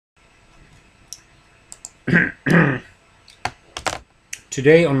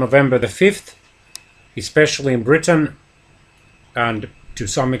Today, on November the 5th, especially in Britain and to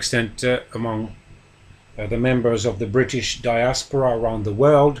some extent among the members of the British diaspora around the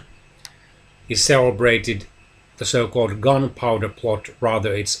world, is celebrated the so-called gunpowder plot,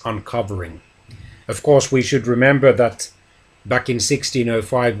 rather its uncovering. Of course, we should remember that back in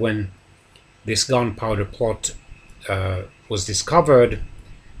 1605, when this gunpowder plot was discovered,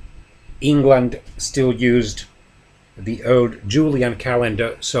 England still used the old Julian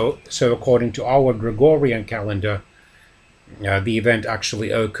calendar, so according to our Gregorian calendar, the event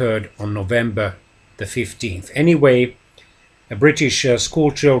actually occurred on November the 15th. Anyway, British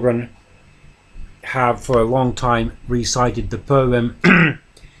school children have for a long time recited the poem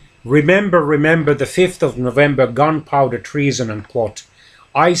Remember, remember the 5th of November, gunpowder treason and plot.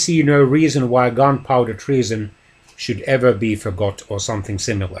 I see no reason why gunpowder treason should ever be forgot, or something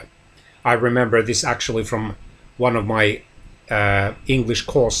similar. I remember this actually from one of my English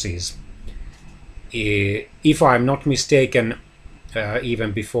courses. If I'm not mistaken,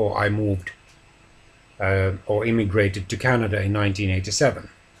 even before I moved or immigrated to Canada in 1987.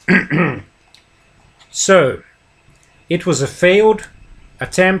 So, it was a failed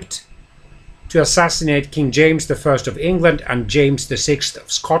attempt to assassinate King James I of England and James VI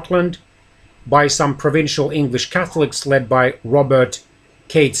of Scotland by some provincial English Catholics led by Robert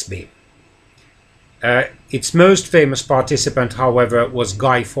Catesby. Its most famous participant, however, was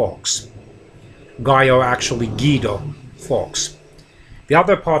Guy Fawkes. Guy, or actually Guido Fawkes. The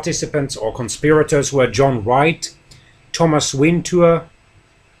other participants or conspirators were John Wright, Thomas Wintour,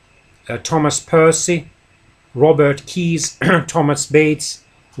 Thomas Percy, Robert Keyes, Thomas Bates,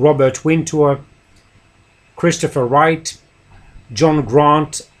 Robert Wintour, Christopher Wright, John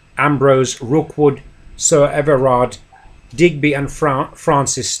Grant, Ambrose Rookwood, Sir Everard Digby, and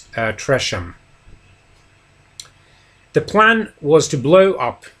Francis Tresham. The plan was to blow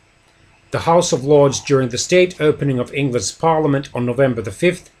up the House of Lords during the state opening of England's Parliament on November the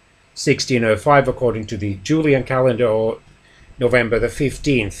 5th, 1605, according to the Julian calendar, or November the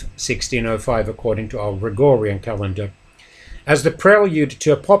 15th, 1605, according to our Gregorian calendar, as the prelude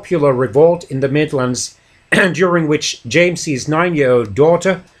to a popular revolt in the Midlands, during which James's 9-year-old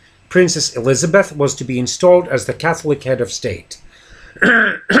daughter, Princess Elizabeth, was to be installed as the Catholic head of state.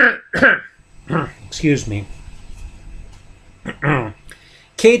 Excuse me.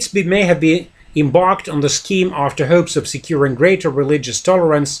 Catesby may have been embarked on the scheme after hopes of securing greater religious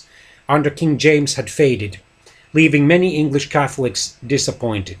tolerance under King James had faded, leaving many English Catholics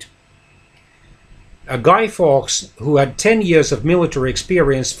disappointed. Guy Fawkes, who had 10 years of military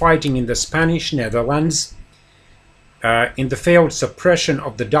experience fighting in the Spanish Netherlands in the failed suppression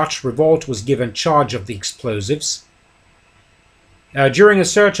of the Dutch revolt, was given charge of the explosives. During a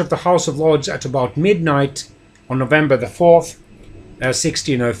search of the House of Lords at about midnight on November the 4th,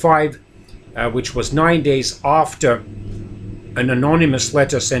 1605, which was 9 days after an anonymous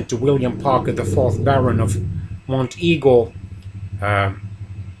letter sent to William Parker, the 4th Baron of Monteagle,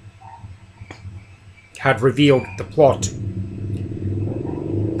 had revealed the plot.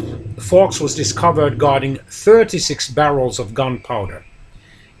 Fawkes was discovered guarding 36 barrels of gunpowder,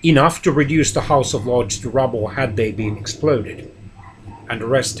 enough to reduce the House of Lords to rubble had they been exploded, and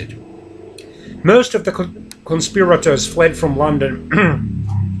arrested. Most of the conspirators fled from London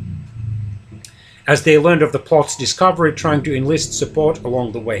as they learned of the plot's discovery, trying to enlist support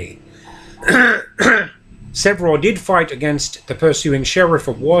along the way. Several did fight against the pursuing Sheriff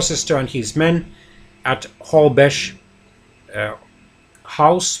of Worcester and his men at Holbesh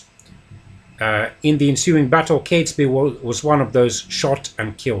House. In the ensuing battle, Catesby was one of those shot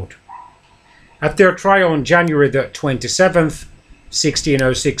and killed. At their trial on January the 27th,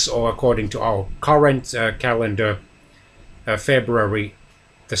 1606, or according to our current calendar, February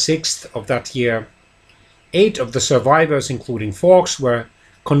the 6th of that year, 8 of the survivors, including Fawkes, were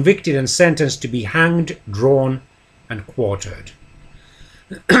convicted and sentenced to be hanged, drawn, and quartered.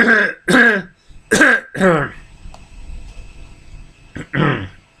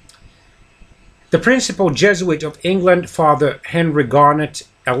 The principal Jesuit of England, Father Henry Garnet,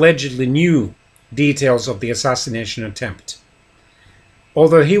 allegedly knew details of the assassination attempt.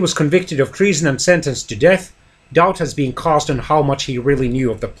 Although he was convicted of treason and sentenced to death, doubt has been cast on how much he really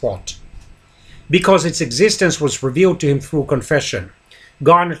knew of the plot. Because its existence was revealed to him through confession,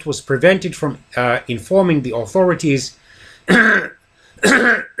 Garnet was prevented from informing the authorities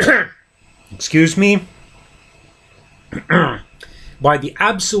excuse me, by the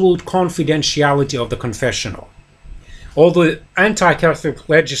absolute confidentiality of the confessional. Although anti-Catholic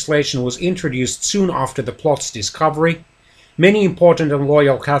legislation was introduced soon after the plot's discovery, Many important and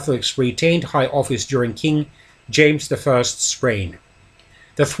loyal Catholics retained high office during King James I's reign.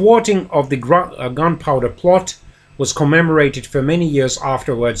 The thwarting of the gunpowder plot was commemorated for many years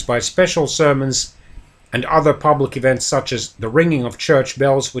afterwards by special sermons and other public events such as the ringing of church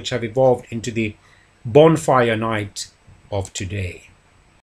bells, which have evolved into the bonfire night of today.